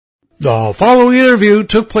The following interview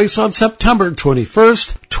took place on September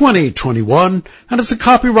 21st, 2021, and is a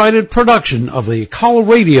copyrighted production of the Call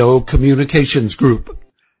Radio Communications Group.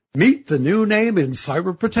 Meet the new name in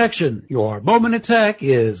cyber protection. Your Moment of Tech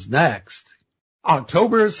is next.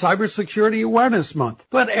 October is Cybersecurity Awareness Month,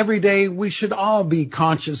 but every day we should all be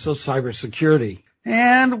conscious of cybersecurity.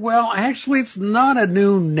 And, well, actually it's not a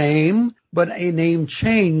new name, but a name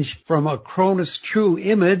change from Acronis True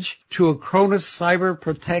Image to Acronis Cyber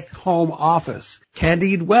Protect Home Office.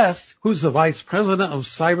 Candid West, who's the Vice President of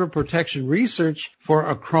Cyber Protection Research for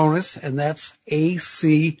Acronis, and that's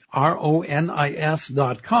Acronis.com,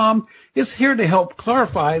 is here to help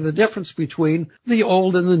clarify the difference between the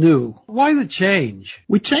old and the new. Why the change?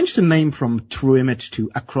 We changed the name from True Image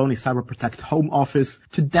to Acronis Cyber Protect Home Office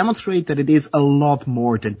to demonstrate that it is a lot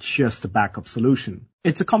more than just a backup solution.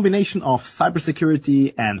 It's a combination of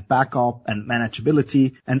cybersecurity and backup and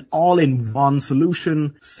manageability, and all in one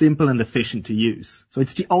solution, simple and efficient to use. So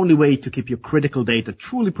it's the only way to keep your critical data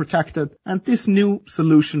truly protected, and this new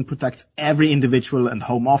solution protects every individual and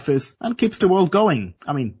home office and keeps the world going.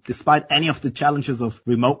 I mean, despite any of the challenges of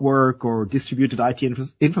remote work or distributed IT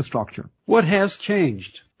infrastructure. What has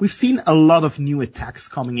changed? We've seen a lot of new attacks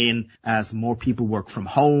coming in as more people work from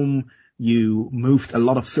home. You moved a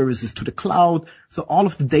lot of services to the cloud, so all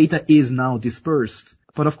of the data is now dispersed.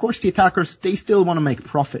 But of course the attackers, they still want to make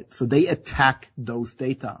profit, so they attack those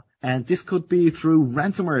data. And this could be through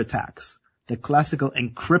ransomware attacks, the classical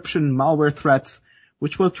encryption malware threats,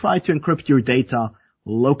 which will try to encrypt your data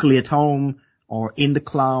locally at home or in the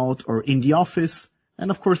cloud or in the office.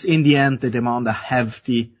 And of course in the end they demand a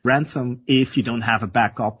hefty ransom if you don't have a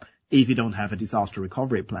backup, if you don't have a disaster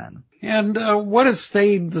recovery plan. And what has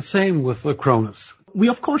stayed the same with Acronis? We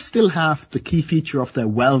of course still have the key feature of the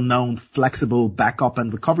well-known flexible backup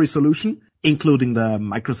and recovery solution, including the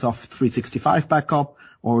Microsoft 365 backup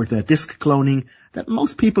or the disk cloning that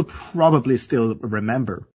most people probably still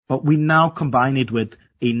remember. But we now combine it with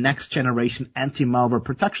a next generation anti malware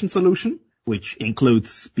protection solution, which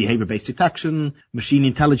includes behavior-based detection, machine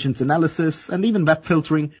intelligence analysis, and even web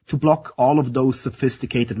filtering to block all of those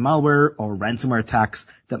sophisticated malware or ransomware attacks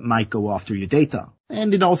that might go after your data.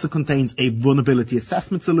 And it also contains a vulnerability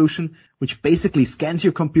assessment solution, which basically scans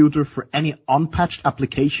your computer for any unpatched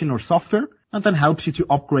application or software, and then helps you to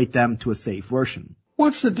upgrade them to a safe version.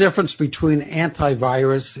 What's the difference between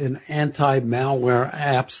antivirus and anti-malware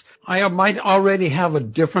apps? I might already have a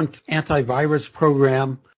different antivirus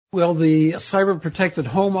program. Will the Cyber Protected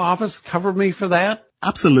Home Office cover me for that?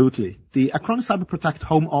 Absolutely. The Acronis Cyber Protect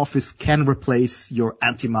Home Office can replace your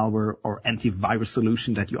anti-malware or antivirus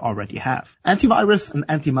solution that you already have. Antivirus and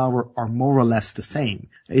anti-malware are more or less the same.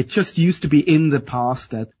 It just used to be in the past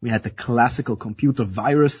that we had the classical computer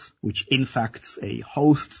virus, which infects a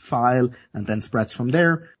host file and then spreads from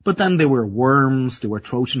there. But then there were worms, there were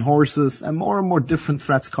Trojan horses, and more different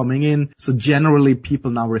threats coming in. So generally people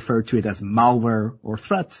now refer to it as malware or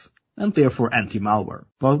threats, and therefore anti-malware.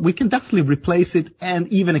 But we can definitely replace it and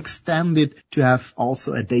even extend it to have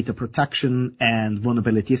also a data protection and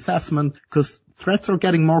vulnerability assessment, because threats are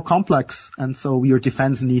getting more complex, and so your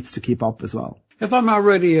defense needs to keep up as well. If I'm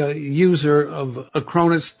already a user of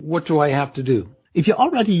Acronis, what do I have to do? If you're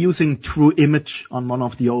already using True Image on one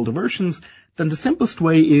of the older versions, then the simplest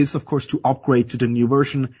way is, of course, to upgrade to the new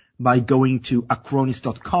version by going to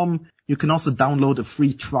Acronis.com. You can also download a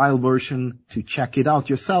free trial version to check it out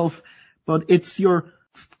yourself, but it's your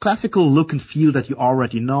classical look and feel that you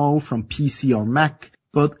already know from PC or Mac,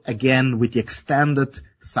 but again with the extended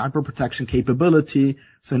cyber protection capability,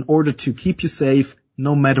 so in order to keep you safe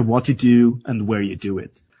no matter what you do and where you do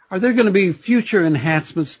it. Are there going to be future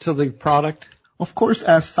enhancements to the product? Of course,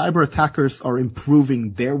 as cyber attackers are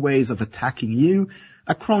improving their ways of attacking you,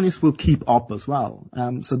 Acronis will keep up as well.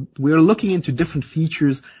 So we're looking into different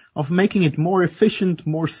features of making it more efficient,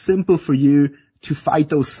 more simple for you to fight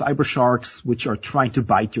those cyber sharks which are trying to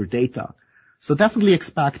bite your data. So definitely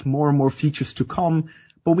expect more and more features to come,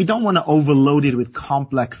 but we don't want to overload it with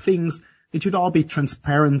complex things. It should all be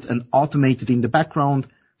transparent and automated in the background,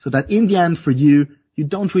 so that in the end for you, you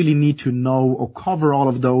don't really need to know or cover all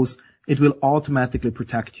of those. It will automatically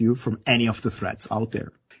protect you from any of the threats out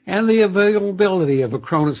there. And the availability of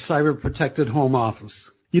Acronis Cyber Protected Home Office.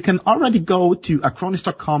 You can already go to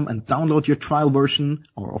Acronis.com and download your trial version,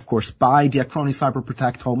 or of course buy the Acronis Cyber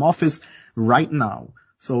Protect Home Office right now.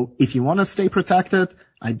 So if you want to stay protected,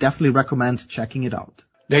 I definitely recommend checking it out.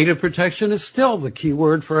 Data protection is still the key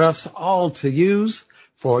word for us all to use.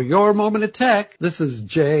 For your Moment of Tech, this is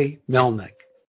Jay Melnick.